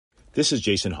This is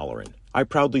Jason Holleran. I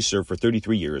proudly served for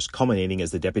 33 years, culminating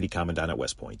as the Deputy Commandant at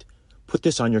West Point. Put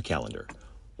this on your calendar.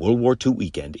 World War II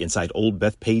weekend inside Old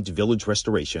Bethpage Village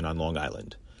Restoration on Long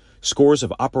Island. Scores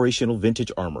of operational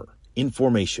vintage armor, in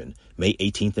formation, May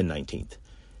 18th and 19th.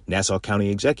 Nassau County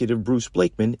Executive Bruce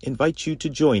Blakeman invites you to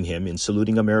join him in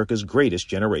saluting America's greatest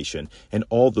generation and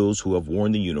all those who have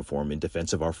worn the uniform in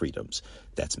defense of our freedoms.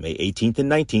 That's May 18th and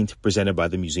 19th, presented by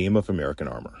the Museum of American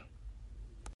Armor.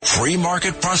 Free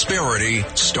market prosperity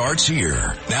starts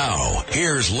here. Now,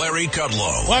 here's Larry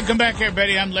Kudlow. Welcome back,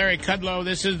 everybody. I'm Larry Kudlow.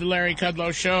 This is the Larry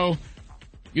Kudlow Show.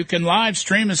 You can live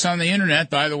stream us on the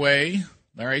internet, by the way.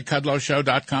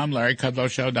 LarryKudlowShow.com,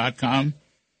 LarryKudlowShow.com.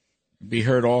 Be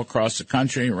heard all across the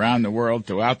country, around the world,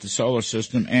 throughout the solar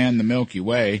system and the Milky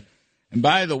Way. And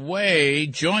by the way,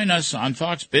 join us on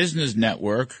Fox Business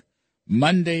Network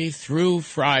Monday through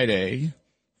Friday,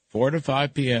 4 to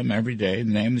 5 p.m. every day.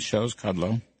 The name of the show is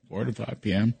Kudlow, 4 to 5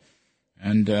 p.m.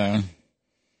 And if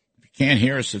you can't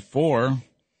hear us at 4,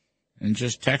 then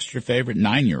just text your favorite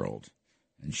 9-year-old,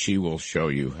 and she will show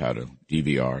you how to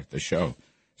DVR the show.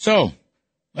 So,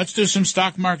 let's do some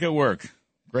stock market work.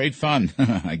 Great fun,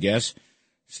 I guess.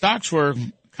 Stocks were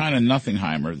kind of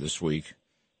nothingheimer this week,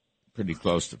 pretty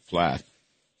close to flat.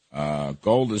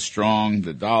 Gold is strong.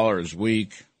 The dollar is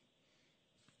weak.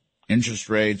 Interest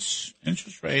rates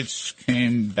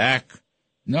came back.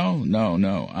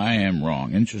 No, I am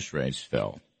wrong. Interest rates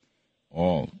fell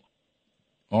all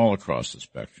across the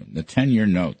spectrum. The 10-year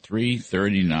note,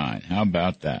 3.39. How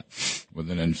about that?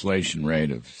 With an inflation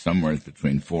rate of somewhere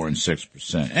between 4 and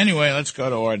 6%. Anyway, let's go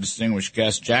to our distinguished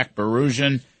guest, Jack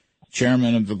Bouroudjian,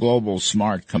 chairman of the Global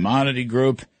Smart Commodity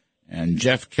Group, and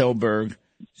Jeff Kilberg,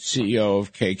 CEO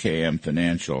of KKM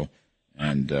Financial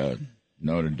and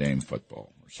Notre Dame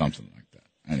Football, or something like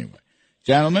that. Anyway,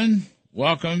 gentlemen,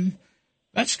 welcome.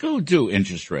 Let's go do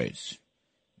interest rates.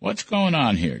 What's going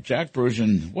on here? Jack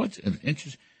Bouroudjian, what's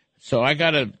interest? So I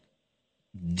got a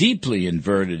deeply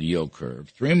inverted yield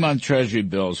curve. 3-month Treasury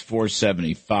bills,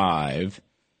 4.75.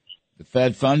 The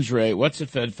Fed funds rate, what's the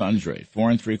Fed funds rate?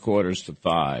 4 3/4 to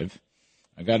 5.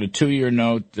 I got a 2-year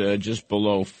note just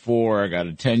below 4. I got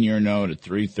a 10-year note at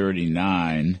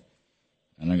 3.39.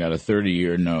 And I got a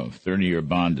 30-year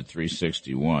bond at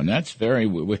 3.61. That's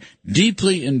very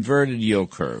deeply inverted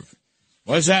yield curve.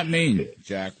 What does that mean,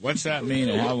 Jack? What's that mean,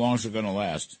 and how long is it going to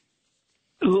last?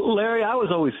 Larry, I was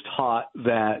always taught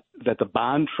that the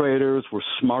bond traders were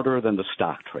smarter than the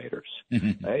stock traders.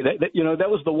 Right? That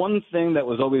was the one thing that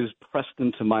was always pressed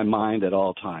into my mind at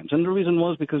all times. And the reason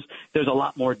was because there's a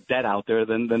lot more debt out there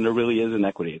than there really is in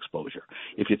equity exposure,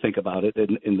 if you think about it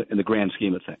in the grand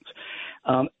scheme of things.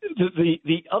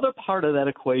 The other part of that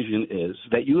equation is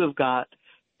that you have got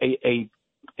a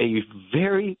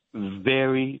very,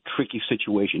 very tricky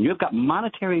situation. You've got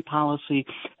monetary policy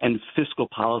and fiscal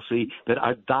policy that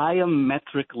are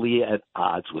diametrically at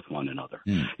odds with one another.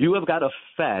 You have got a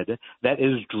Fed that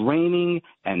is draining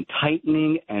and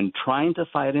tightening and trying to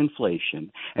fight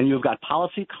inflation, and you've got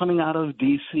policy coming out of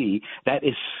D.C. that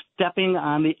is stepping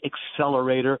on the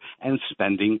accelerator and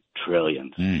spending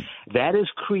trillions. That is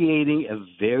creating a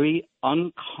very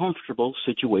uncomfortable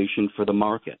situation for the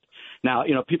market. Now,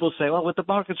 people say, well, with the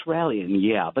markets rallying,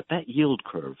 yeah, but that yield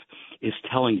curve is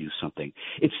telling you something.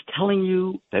 It's telling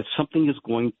you that something is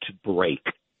going to break.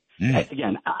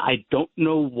 Again, I don't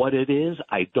know what it is.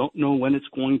 I don't know when it's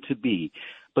going to be.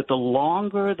 But the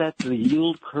longer that the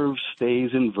yield curve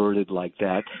stays inverted like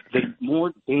that, the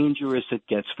more dangerous it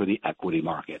gets for the equity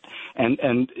market. And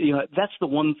that's the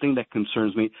one thing that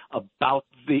concerns me about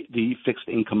the fixed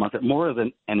income market more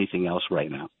than anything else right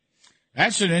now.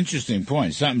 That's an interesting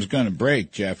point. Something's going to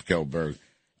break, Jeff Kilberg.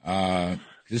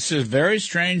 This is a very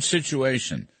strange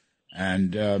situation.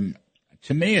 And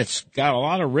to me, it's got a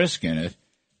lot of risk in it.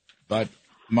 But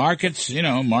markets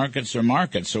are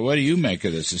markets. So what do you make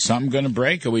of this? Is something going to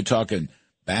break? Are we talking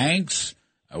banks?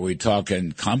 Are we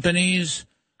talking companies?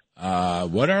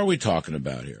 What are we talking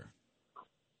about here?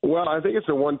 Well, I think it's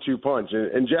a 1-2 punch.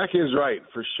 And Jack is right,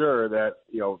 for sure, that,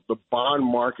 the bond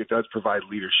market does provide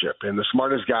leadership. And the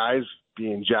smartest guys,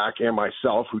 being Jack and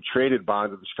myself, who traded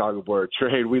bonds at the Chicago Board of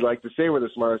Trade, we like to say we're the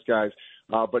smartest guys.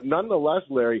 But nonetheless,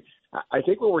 Larry, I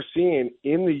think what we're seeing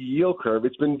in the yield curve,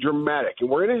 it's been dramatic. And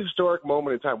we're in a historic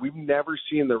moment in time. We've never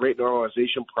seen the rate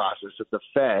normalization process that the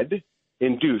Fed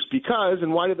induced. Because,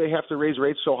 and why did they have to raise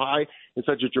rates so high in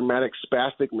such a dramatic,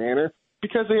 spastic manner?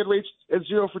 Because they had rates at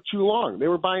zero for too long. They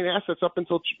were buying assets up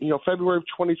until February of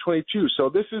 2022. So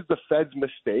this is the Fed's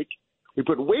mistake. we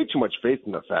put way too much faith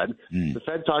in the Fed. The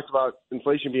Fed talked about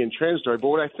inflation being transitory, but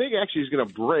what I think actually is going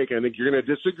to break, and I think you're going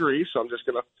to disagree, so I'm just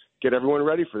going to get everyone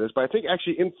ready for this, but I think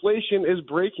actually inflation is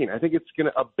breaking. I think it's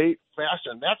going to abate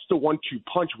faster, and that's the 1-2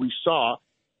 punch we saw.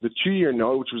 The 2-year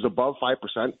note, which was above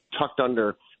 5%, tucked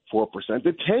under 4%.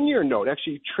 The 10-year note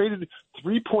actually traded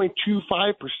 3.25%,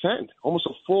 almost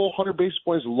a full 100 basis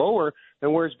points lower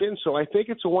than where it's been. So I think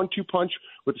it's a 1-2 punch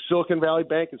with the Silicon Valley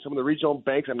Bank and some of the regional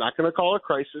banks. I'm not going to call it a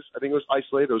crisis. I think it was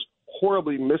isolated. It was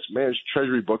horribly mismanaged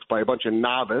treasury books by a bunch of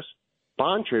novice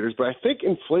bond traders. But I think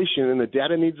inflation, and the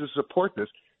data needs to support this,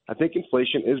 I think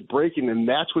inflation is breaking, and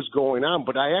that's what's going on.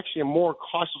 But I actually am more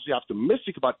cautiously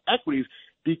optimistic about equities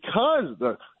because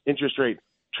the interest rate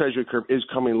treasury curve is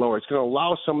coming lower. It's going to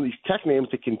allow some of these tech names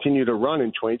to continue to run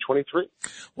in 2023.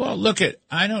 Well,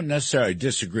 I don't necessarily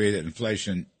disagree that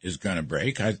inflation is going to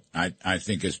break. I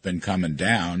think it's been coming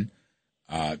down.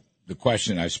 The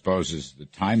question, I suppose, is the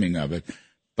timing of it.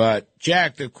 But,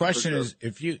 Jack, the question is,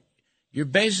 if you're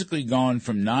basically going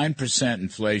from 9%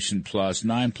 inflation plus,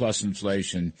 9+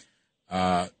 inflation,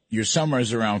 you're somewhere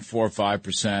around 4 or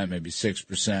 5%, maybe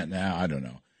 6% now. I don't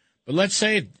know. But let's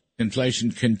say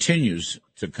inflation continues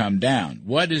to come down.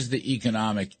 What is the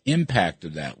economic impact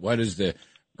of that? What is the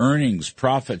earnings,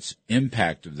 profits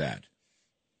impact of that?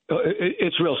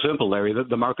 It's real simple, Larry.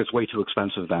 The market's way too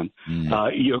expensive then.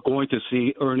 You're going to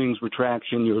see earnings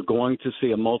retraction. You're going to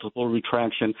see a multiple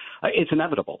retraction. It's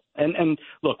inevitable. And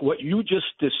look, what you just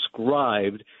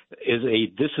described is a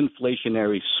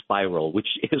disinflationary spiral, which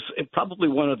is probably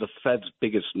one of the Fed's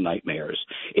biggest nightmares.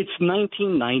 It's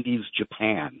 1990s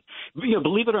Japan.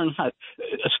 Believe it or not,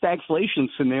 a stagflation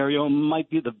scenario might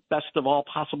be the best of all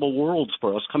possible worlds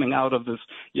for us coming out of this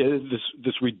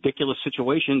ridiculous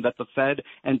situation that the Fed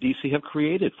and DC have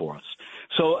created for us.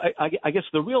 So I guess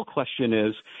the real question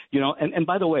is, and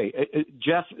by the way,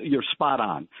 Jeff, you're spot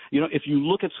on. If you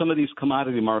look at some of these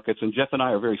commodity markets, and Jeff and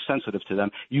I are very sensitive to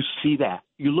them, you see that.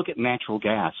 You look at natural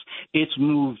gas. It's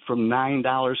moved from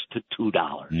 $9 to $2.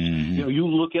 Mm-hmm. You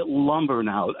look at lumber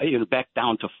now, back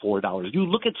down to $4. You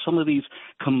look at some of these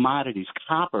commodities,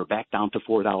 copper back down to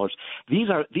 $4. These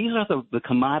are the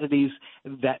commodities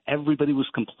that everybody was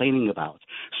complaining about.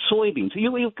 Soybeans.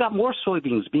 You've got more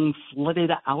soybeans being flooded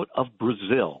out of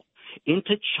Brazil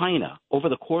into China over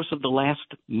the course of the last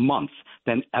month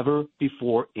than ever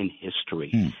before in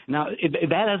history. Now,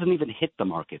 that hasn't even hit the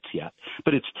markets yet,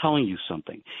 but it's telling you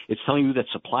something. It's telling you that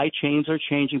supply chains are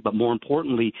changing, but more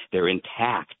importantly, they're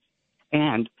intact.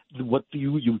 And what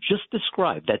you just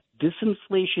described, that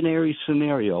disinflationary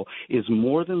scenario, is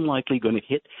more than likely going to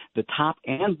hit the top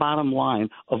and bottom line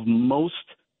of most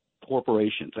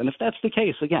corporations. And if that's the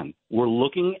case, again, we're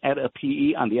looking at a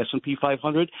PE on the S&P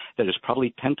 500 that is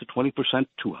probably 10 to 20%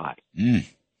 too high.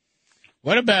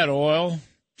 What about oil,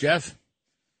 Jeff?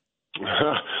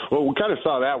 Well, we kind of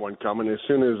saw that one coming as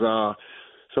soon as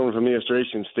someone from the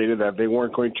administration stated that they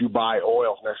weren't going to buy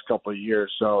oil the next couple of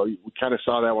years. So we kind of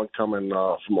saw that one coming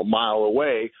from a mile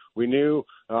away. We knew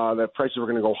that prices were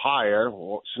going to go higher as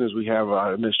soon as we have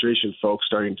administration folks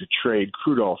starting to trade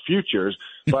crude oil futures.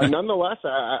 But nonetheless,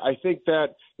 I think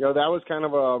that that was kind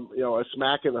of a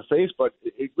smack in the face. But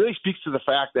it really speaks to the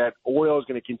fact that oil is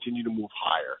going to continue to move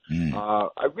higher.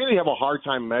 I really have a hard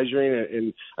time measuring it,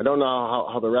 and I don't know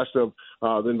how the rest of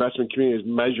the investment community is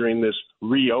measuring this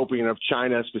reopening of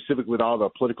China, specifically with all the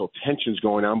political tensions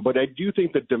going on. But I do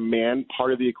think the demand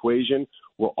part of the equation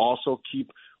will also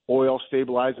keep oil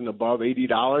stabilizing above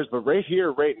 $80. But right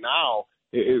here, right now,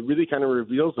 it really kind of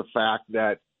reveals the fact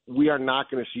that we are not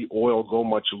going to see oil go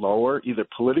much lower, either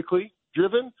politically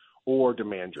driven or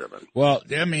demand driven. Well,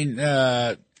 I mean,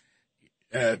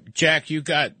 Jack, you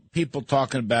got people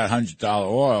talking about $100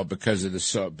 oil because of the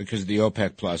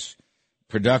OPEC plus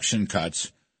production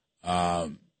cuts.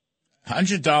 $100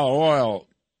 oil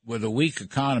with a weak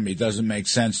economy doesn't make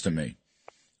sense to me.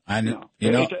 It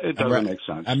doesn't make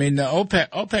sense. I mean, the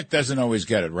OPEC doesn't always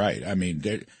get it right. I mean,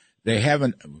 they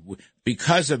haven't,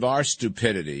 because of our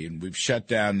stupidity, and we've shut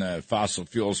down the fossil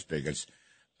fuel spigots.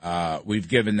 We've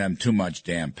given them too much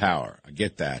damn power. I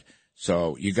get that.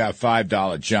 So you got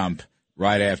 $5 jump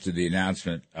right after the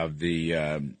announcement of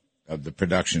the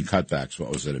production cutbacks.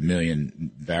 What was it? 1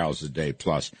 million barrels a day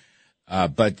plus.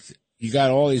 But you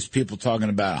got all these people talking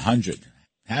about 100.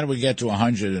 How do we get to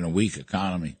 100 in a weak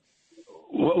economy?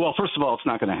 Well, first of all, it's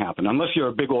not going to happen unless you're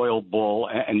a big oil bull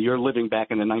and you're living back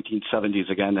in the 1970s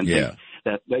again and think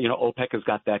that OPEC has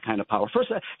got that kind of power.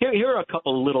 First, here are a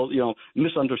couple of little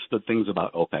misunderstood things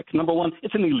about OPEC. Number one,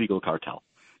 it's an illegal cartel.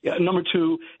 Yeah, number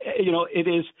two,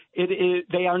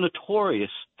 they are notorious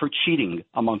for cheating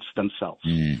amongst themselves.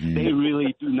 Mm-hmm. They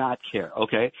really do not care,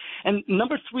 okay? And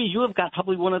number three, you have got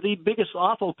probably one of the biggest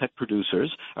off-OPEC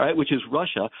producers, all right, which is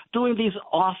Russia, doing these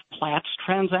off-Platts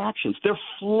transactions. They're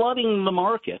flooding the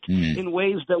market in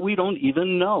ways that we don't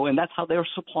even know, and that's how they're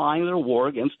supplying their war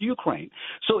against Ukraine.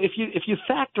 So if you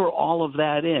factor all of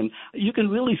that in, you can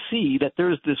really see that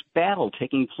there's this battle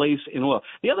taking place in oil.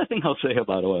 The other thing I'll say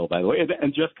about oil, by the way,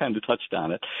 and Jeff kind of touched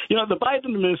on it, the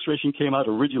Biden administration came out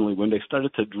originally when they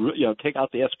started to take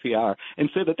out the SPR and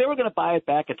said that they were going to buy it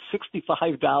back at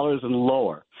 $65 and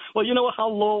lower. Well, you know how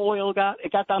low oil got?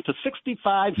 It got down to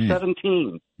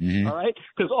 $65.17. All right?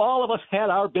 Because all of us had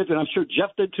our bids, and I'm sure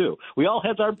Jeff did too. We all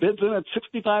had our bids in at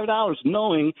 $65,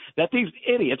 knowing that these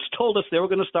idiots told us they were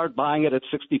going to start buying it at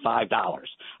 $65. All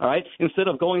right? Instead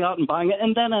of going out and buying it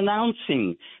and then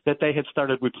announcing that they had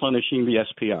started replenishing the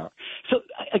SPR. So,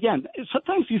 again,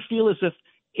 sometimes you feel as if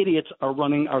idiots are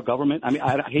running our government. I mean,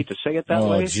 I hate to say it that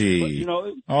way. Oh, gee.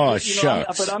 But,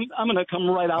 shucks. But I'm going to come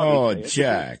right out. Oh, and say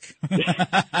Jack.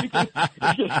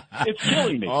 It's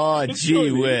killing me. Oh,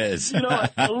 gee whiz.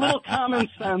 A little common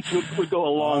sense would go a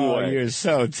long way. You're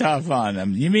so tough on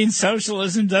them. You mean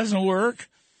socialism doesn't work?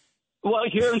 Well,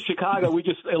 here in Chicago, we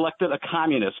just elected a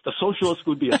communist. A socialist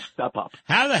would be a step up.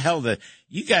 How the hell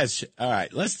you guys, all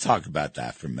right, let's talk about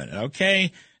that for a minute,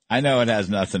 okay? I know it has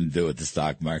nothing to do with the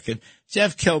stock market.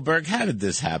 Jeff Kilberg, how did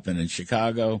this happen in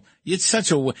Chicago?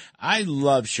 I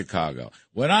love Chicago.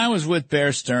 When I was with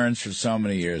Bear Stearns for so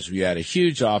many years, we had a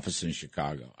huge office in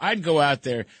Chicago. I'd go out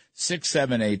there 6,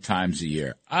 7, 8 times a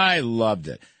year. I loved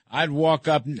it. I'd walk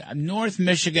up North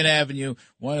Michigan Avenue,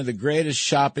 one of the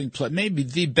greatest maybe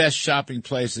the best shopping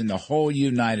place in the whole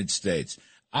United States.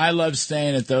 I love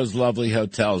staying at those lovely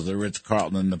hotels, the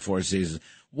Ritz-Carlton and the Four Seasons.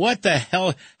 What the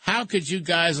hell? How could you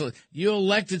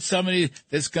elected somebody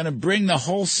that's going to bring the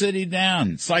whole city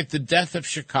down? It's like the death of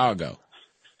Chicago.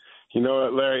 You know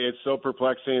what, Larry? It's so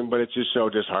perplexing, but it's just so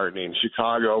disheartening.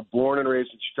 Chicago, born and raised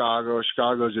in Chicago.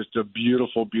 Chicago is just a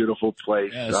beautiful, beautiful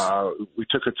place. Yes. We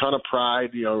took a ton of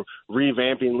pride,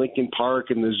 revamping Lincoln Park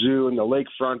and the zoo and the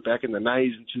lakefront back in the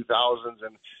 90s and 2000s.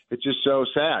 And it's just so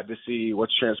sad to see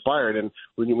what's transpired. And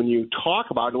when you talk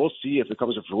about it, and we'll see if it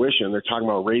comes to fruition, they're talking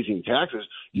about raising taxes.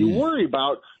 You worry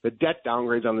about the debt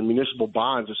downgrades on the municipal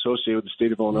bonds associated with the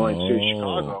state of Illinois and the state of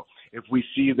Chicago if we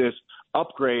see this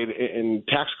upgrade in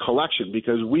tax collection,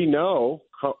 because we know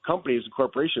companies and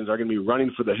corporations are going to be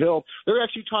running for the hill. They're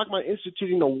actually talking about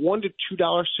instituting a $1 to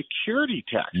 $2 security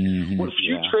tax. What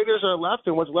few traders are left,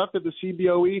 and what's left of the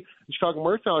CBOE, the Chicago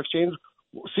Mercantile Exchange,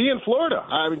 see in Florida.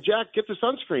 I mean, Jack, get the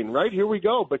sunscreen, right? Here we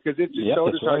go, because it's just so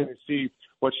disheartening to see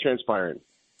what's transpiring.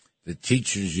 The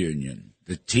teachers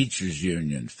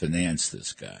union financed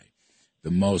this guy.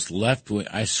 The most left-wing,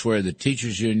 I swear the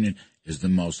teachers union is the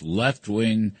most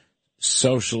left-wing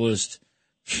socialist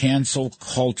cancel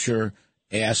culture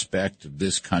aspect of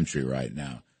this country right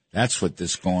now. That's what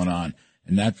this going on.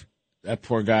 And that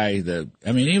poor guy,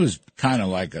 he was kind of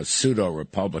like a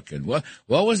pseudo-Republican. What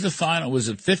was the final? Was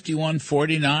it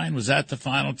 51-49? Was that the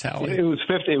final tally? It was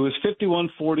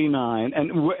 51-49.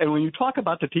 And when you talk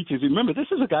about the teachers, remember,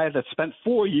 this is a guy that spent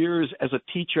 4 years as a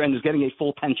teacher and is getting a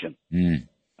full pension.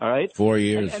 All right, 4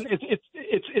 years. And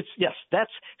it's yes.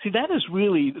 That is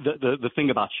really the thing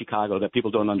about Chicago that people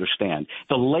don't understand.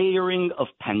 The layering of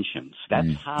pensions.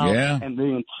 That's how, and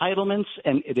the entitlements,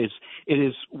 and it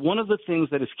is one of the things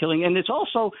that is killing. And it's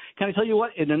also, can I tell you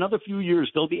what? In another few years,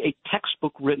 there'll be a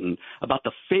textbook written about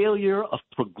the failure of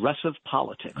progressive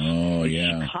politics. Oh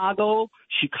yeah.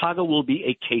 Chicago will be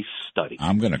a case study.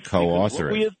 I'm going to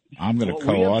co-author it. I'm going to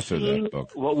co-author that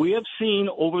book. What we have seen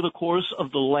over the course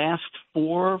of the last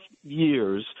 4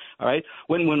 years, all right,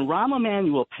 when Rahm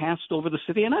Emanuel passed over the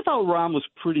city, and I thought Rahm was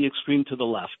pretty extreme to the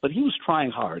left, but he was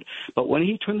trying hard. But when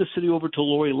he turned the city over to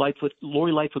Lori Lightfoot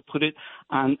put it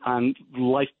on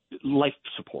life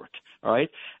support. All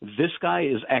right, this guy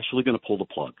is actually going to pull the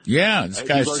plug. Yeah, this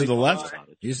guy's to the left.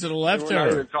 He's to the left. We're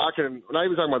not even talking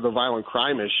about the violent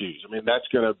crime issues. I mean, that's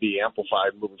going to be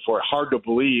amplified moving forward. Hard to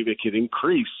believe it could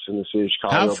increase in the city of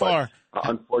Chicago. How far? But,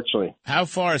 unfortunately, how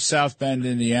far is South Bend,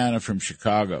 Indiana, from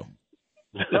Chicago?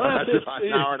 That's about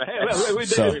an hour and a half.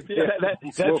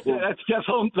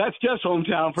 That's just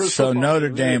hometown. So Notre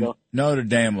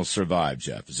Dame will survive,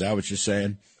 Jeff. Is that what you're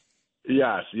saying?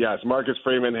 Yes. Marcus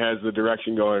Freeman has the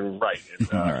direction going right in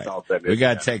All right. South Bend. We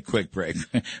got to take a quick break.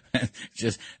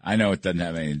 I know it doesn't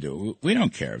have anything to do. We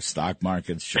don't care if stock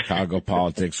markets, Chicago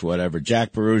politics, whatever.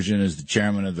 Jack Bouroudjian is the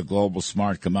chairman of the Global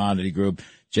Smart Commodity Group.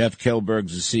 Jeff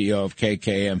Kilberg's the CEO of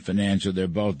KKM Financial. They're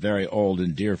both very old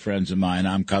and dear friends of mine.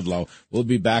 I'm Kudlow. We'll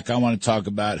be back. I want to talk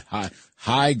about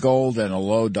high gold and a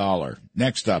low dollar.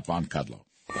 Next up on Kudlow.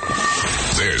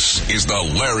 This is the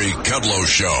Larry Kudlow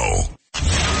Show.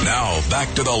 Now,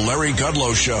 back to the Larry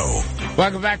Kudlow Show.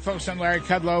 Welcome back, folks. I'm Larry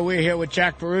Kudlow. We're here with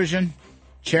Jack Bouroudjian,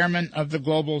 chairman of the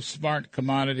Global Smart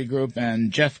Commodity Group,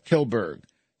 and Jeff Kilberg,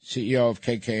 CEO of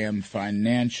KKM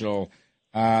Financial.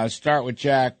 Start with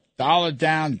Jack. Dollar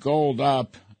down, gold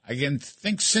up. I can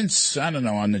think since, I don't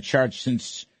know, on the chart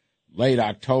since late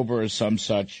October or some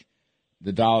such,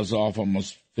 the dollar's off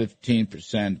almost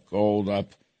 15%, gold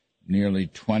up nearly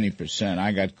 20%.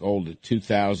 I got gold at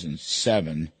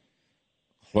 2007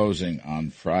 closing on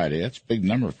Friday. That's a big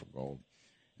number for gold.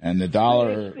 And the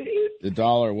dollar,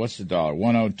 what's the dollar?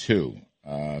 102.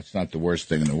 It's not the worst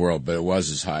thing in the world, but it was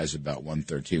as high as about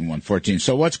 113, 114.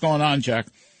 So what's going on, Jack?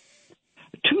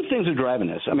 Two things are driving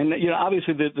this. I mean,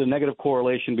 obviously the negative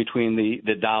correlation between the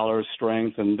dollar's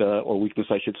strength and or weakness,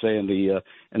 I should say, and the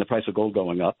price of gold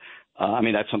going up. I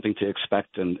mean, that's something to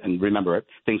expect, and remember it.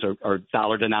 Things are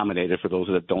dollar denominated for those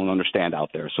that don't understand out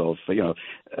there. So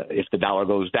if the dollar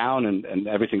goes down and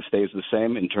everything stays the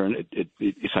same, in turn it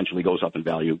essentially goes up in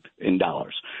value in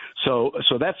dollars. So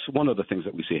that's one of the things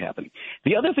that we see happening.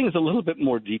 The other thing is a little bit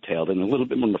more detailed and a little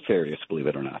bit more nefarious, believe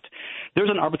it or not. There's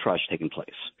an arbitrage taking place.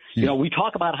 We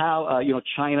talk about how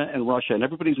China and Russia and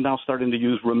everybody's now starting to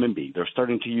use renminbi. They're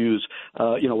starting to use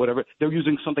whatever. They're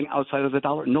using something outside of the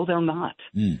dollar. No, they're not.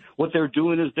 What they're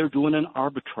doing is they're doing an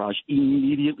arbitrage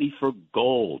immediately for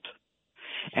gold.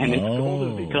 And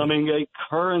gold is becoming a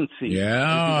currency.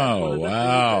 Yeah,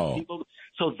 wow.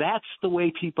 So that's the way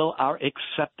people are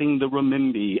accepting the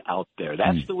renminbi out there.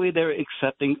 That's the way they're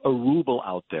accepting a ruble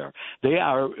out there. They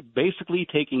are basically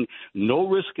taking no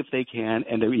risk if they can,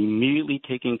 and they're immediately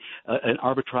taking an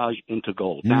arbitrage into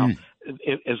gold. Now,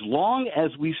 as long as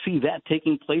we see that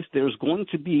taking place, there's going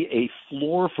to be a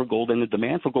floor for gold and a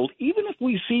demand for gold, even if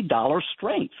we see dollar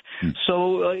strength.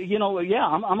 So,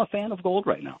 I'm a fan of gold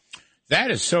right now. That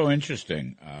is so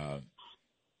interesting.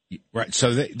 Right.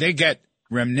 So they get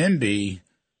renminbi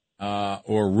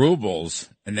or rubles,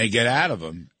 and they get out of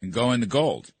them and go into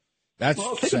gold.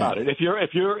 Well, think about it. If you're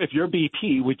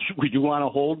BP, would you want to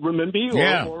hold renminbi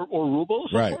or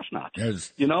rubles? Right. Of course not.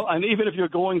 Yes. And even if you're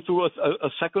going through a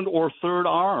second or third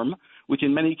arm, which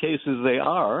in many cases they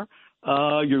are,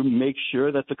 you make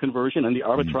sure that the conversion and the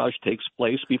arbitrage takes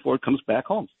place before it comes back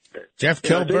home. Jeff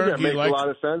Kilberg, makes a lot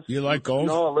of sense. You like gold?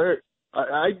 No, Larry,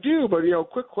 I do, but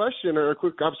quick question or a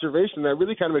quick observation that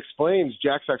really kind of explains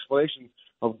Jack's explanation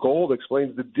of gold,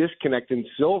 explains the disconnect in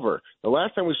silver. The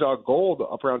last time we saw gold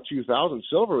up around 2000,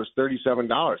 silver was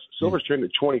 $37. Silver's trading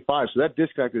at 25, so that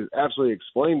disconnect is absolutely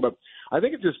explained. But I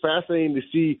think it's just fascinating to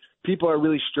see people are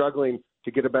really struggling to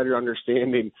get a better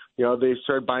understanding. They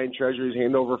started buying treasuries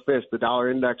hand over fist. The dollar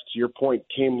index, to your point,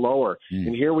 came lower.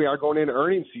 And here we are going into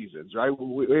earnings seasons, right?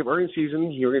 We have earnings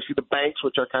season. You're going to see the banks,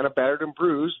 which are kind of battered and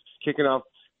bruised, kicking off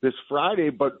this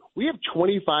Friday, but we have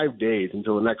 25 days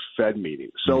until the next Fed meeting.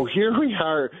 So here we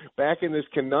are back in this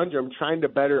conundrum trying to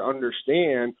better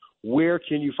understand where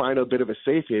can you find a bit of a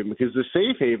safe haven, because the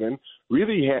safe haven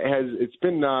really it's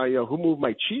been, who moved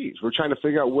my cheese? We're trying to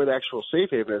figure out where the actual safe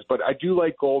haven is, but I do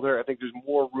like gold here. I think there's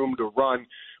more room to run,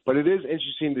 but it is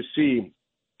interesting to see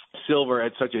silver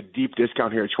at such a deep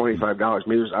discount here at $25.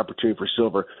 Maybe there's opportunity for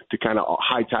silver to kind of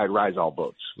high tide rise all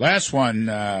boats. Last one,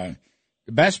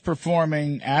 the best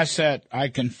performing asset I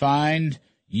can find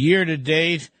year to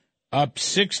date, up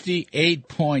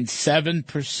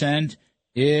 68.7%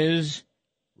 is,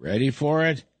 ready for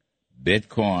it,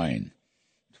 Bitcoin.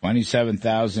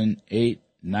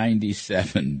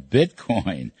 27,897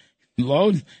 Bitcoin.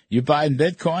 Load, you buying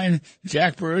Bitcoin,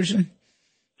 Jack Bouroudjian?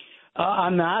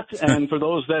 I'm not, and for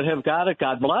those that have got it,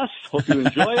 God bless. Hope you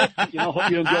enjoy it.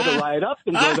 Hope you enjoy the ride up,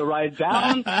 enjoy the ride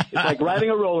down. It's like riding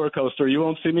a roller coaster. You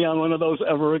won't see me on one of those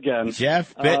ever again.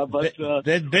 Jeff,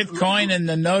 Bitcoin and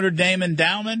the Notre Dame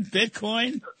endowment,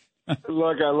 Bitcoin?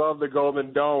 Look, I love the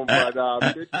Golden Dome, but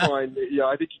Bitcoin,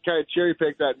 I think you kind of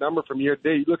cherry-pick that number from year to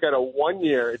day. You look at a 1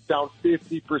 year, it's down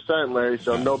 50%, Larry,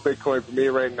 so no Bitcoin for me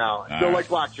right now. I still like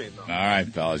blockchain, though. All right,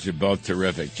 fellas, you're both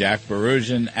terrific. Jack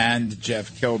Bouroudjian and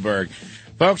Jeff Kilberg.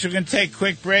 Folks, we're going to take a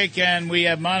quick break, and we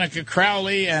have Monica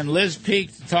Crowley and Liz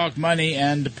Peek to talk money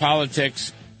and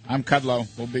politics. I'm Kudlow.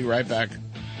 We'll be right back.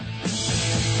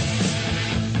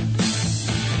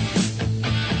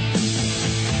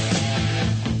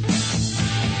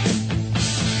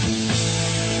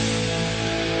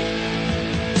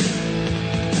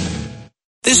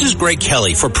 This is Greg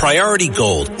Kelly for Priority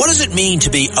Gold. What does it mean to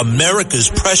be America's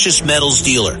precious metals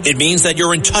dealer? It means that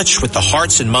you're in touch with the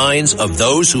hearts and minds of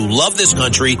those who love this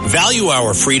country, value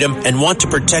our freedom, and want to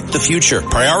protect the future.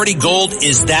 Priority Gold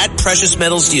is that precious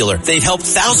metals dealer. They've helped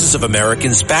thousands of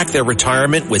Americans back their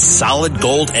retirement with solid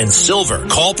gold and silver.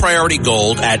 Call Priority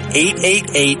Gold at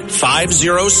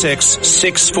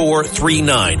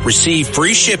 888-506-6439. Receive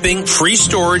free shipping, free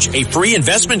storage, a free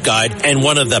investment guide, and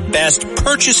one of the best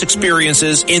purchase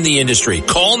experiences in the industry.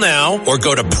 Call now or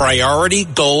go to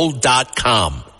PriorityGold.com.